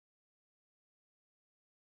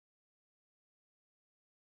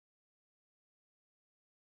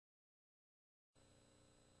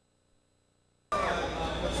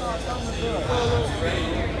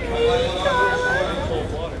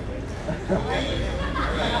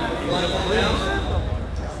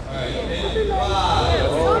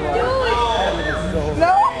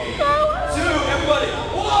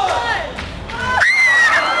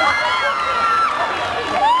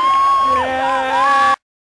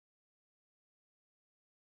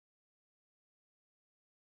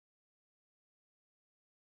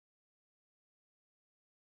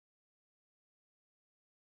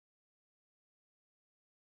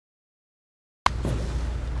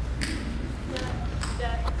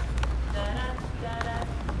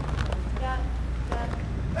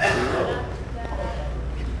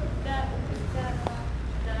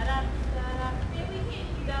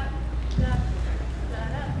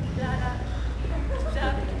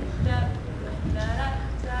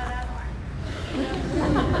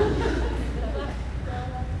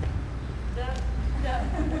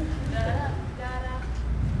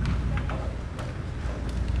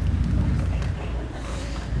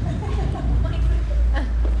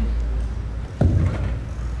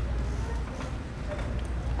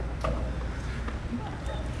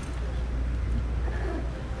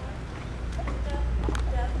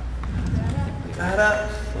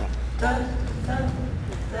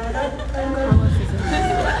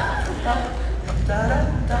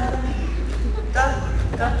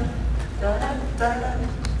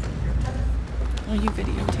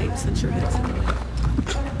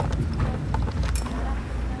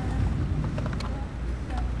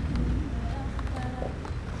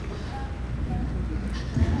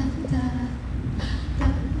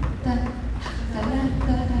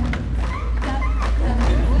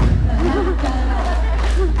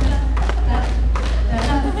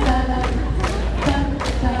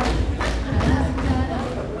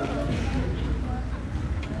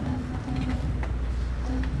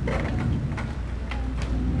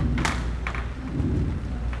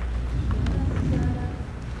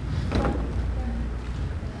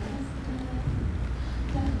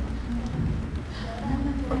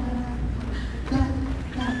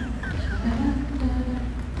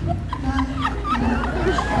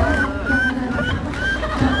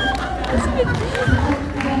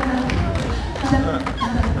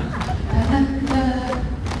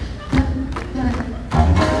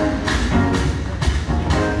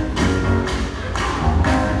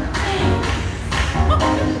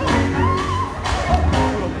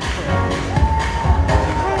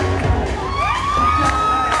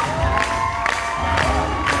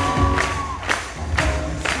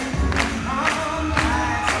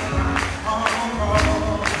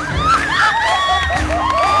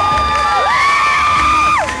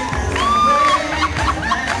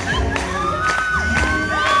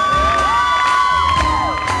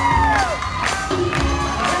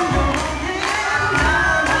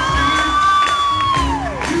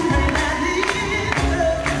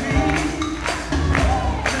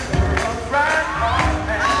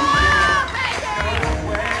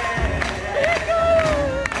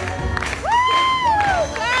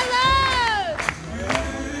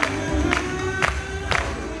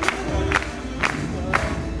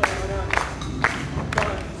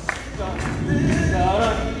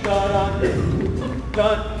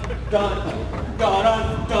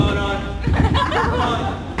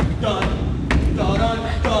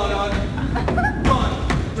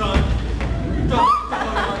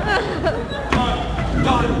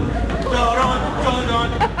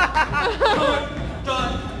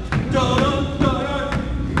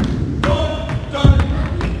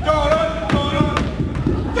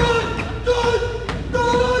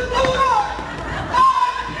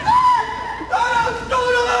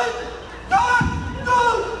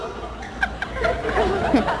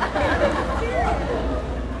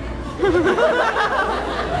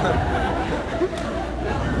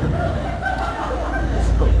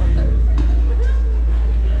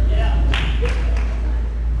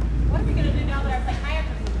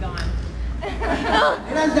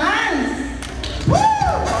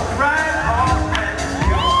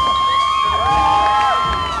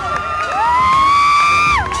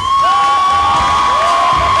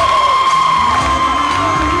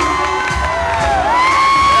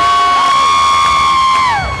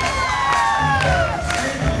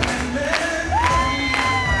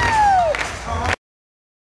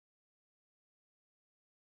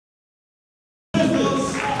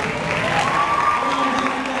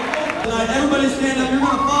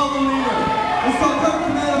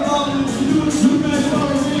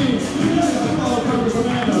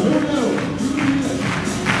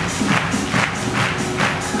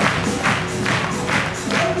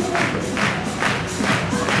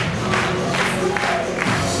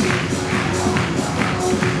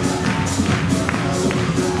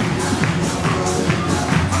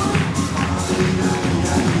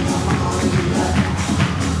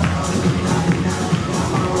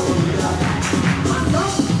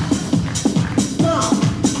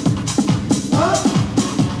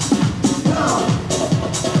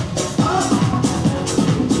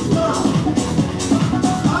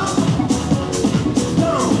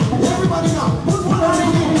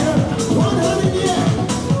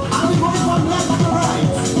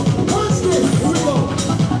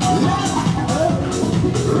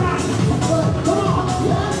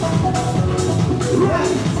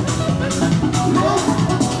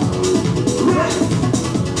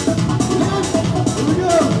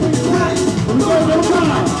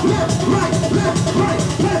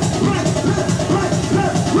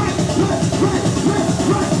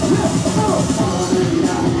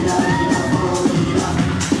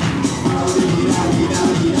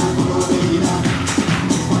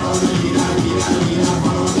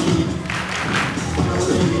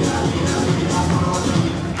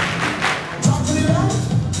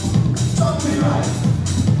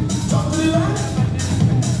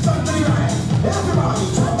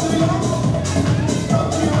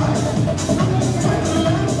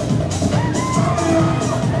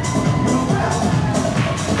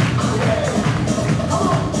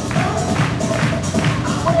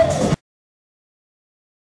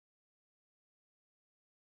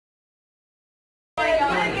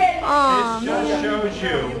Just shows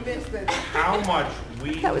you how much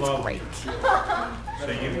we That was love great. you. So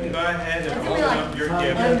you can go ahead and open up your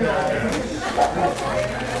gift.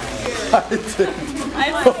 Is it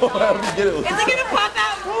gonna pop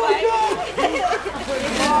out?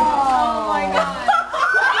 Oh my god.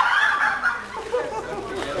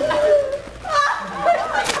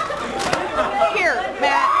 Here,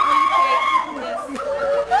 Matt, will you take this?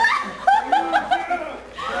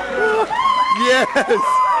 Yes!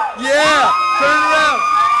 Yeah! Turn around!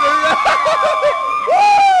 Turn around!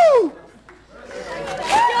 Woo!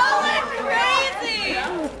 Y'all look crazy!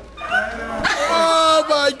 Oh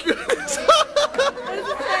my goodness! What does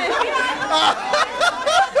it say?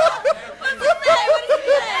 What's it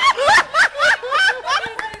say? What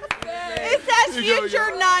does it say? It says future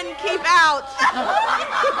none, keep out.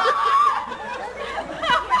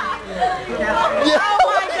 Yeah. Oh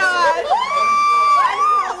my gosh.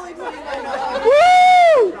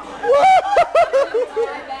 Woo! Woo!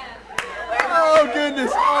 Oh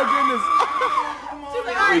goodness! Oh goodness!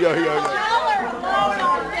 Here you go, here you go.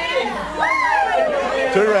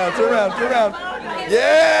 Turn around, turn around, turn around.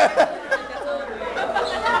 Yeah!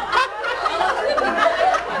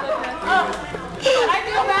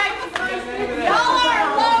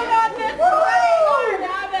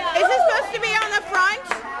 Is it supposed to be on the front?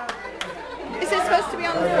 Is it supposed to be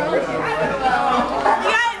on the front?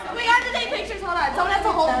 You guys, we have to take pictures. Hold on. Someone has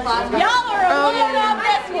to hold the glass. Y'all are alone on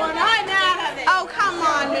this one. I'm out of it. Oh, come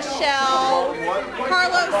on, Michelle.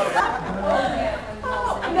 Carlos.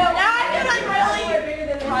 No, now I feel like really bigger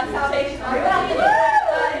than the consultation.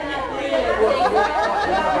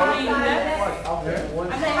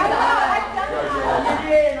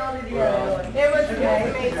 It was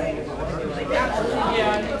amazing.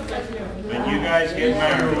 When you guys get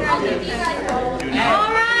married, do not. All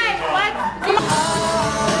right, let's do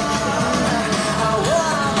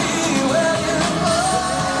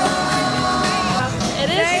It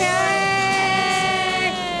is.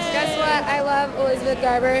 Guess what? I love Elizabeth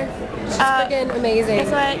Garber. She's freaking amazing.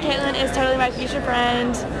 Guess what? Caitlin is totally my future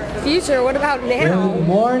friend. Future, what about now? Good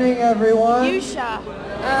morning, everyone. Yusha.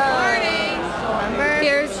 Morning.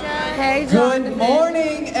 Here's, hey, Jonathan. Good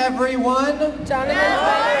morning, everyone. Jonathan.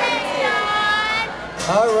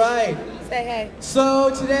 All right. Say hey. So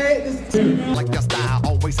today, Like your style,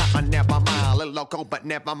 always hot, I never mind. Little loco, but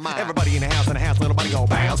never mind. Everybody in the house, little buddy go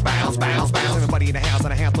bounce, bounce, bounce, bounce. Everybody in the house,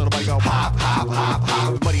 little buddy go hop, hop, hop, hop.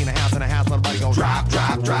 Everybody in the house, little buddy go drop,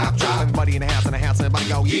 drop, drop, drop. Everybody in the house, little buddy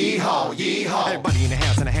go yee-haw, yee-haw. Everybody in the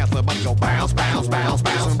house, little buddy go bounce, bounce, bounce,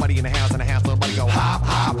 bounce. Everybody in the house, little buddy go hop,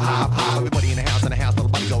 hop, hop, hop. Everybody in the house, little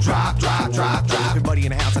buddy go drop, drop, drop, drop. Everybody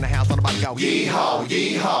in the house, little buddy go yee-haw,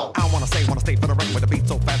 yee-haw. I wanna stay for the record with the beat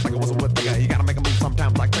so fast like it was a wood figure. You gotta make a move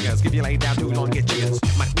sometimes like triggers. Give you lay down too long, get jiggers.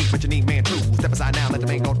 Might need, but you need man true. Step aside now, let the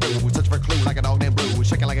man go through. Search for a clue like a dog named Blue.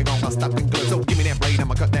 Shaking like a gong, stuck in glue. So give me that blade,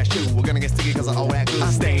 I'ma cut that shoe. We're gonna get sticky cause of all that glue. I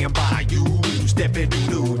stand by you, stepping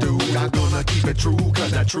doo doo. I'm gonna keep it true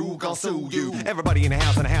cause the truth gon' sue you. Everybody in the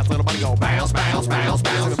house, little buddy go bounce, bounce, bounce,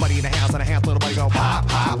 bounce. Everybody in the house, little buddy go pop,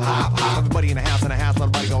 pop, pop, pop. Everybody in the house, little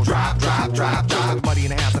buddy go drop, drop, drop, drop. Everybody in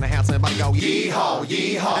the house, little buddy go yee-haw,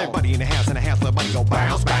 yee-haw. Everybody in the house, little buddy go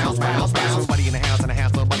bounce, bounce, bounce, bounce. Everybody in the house,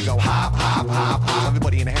 little buddy go hop, hop, hop, hop.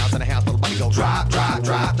 Everybody in the house, little buddy go drop, drop,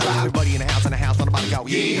 drop, drop. Everybody in the house, little buddy go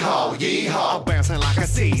yee-haw, yee-haw. I'm bouncing like a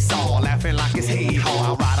seesaw, laughing like it's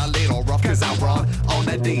hee-haw. I ride a little rough cause I run on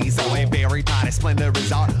the diesel. Ain't very tight, it's splendid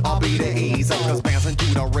result. I'll be the easel cause bouncing to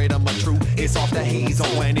the rhythm of truth, it's off the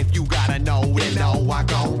hazel. And if you gotta know, then know I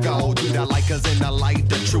gon' go to the light cause in the light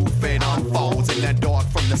the truth it unfolds. In the dark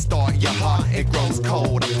from the start, your heart it grows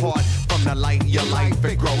cold. Apart from the light, your life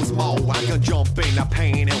it grows more. I can jump in the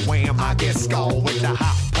pain and wham, I get skull with the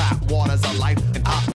hot pot waters of life and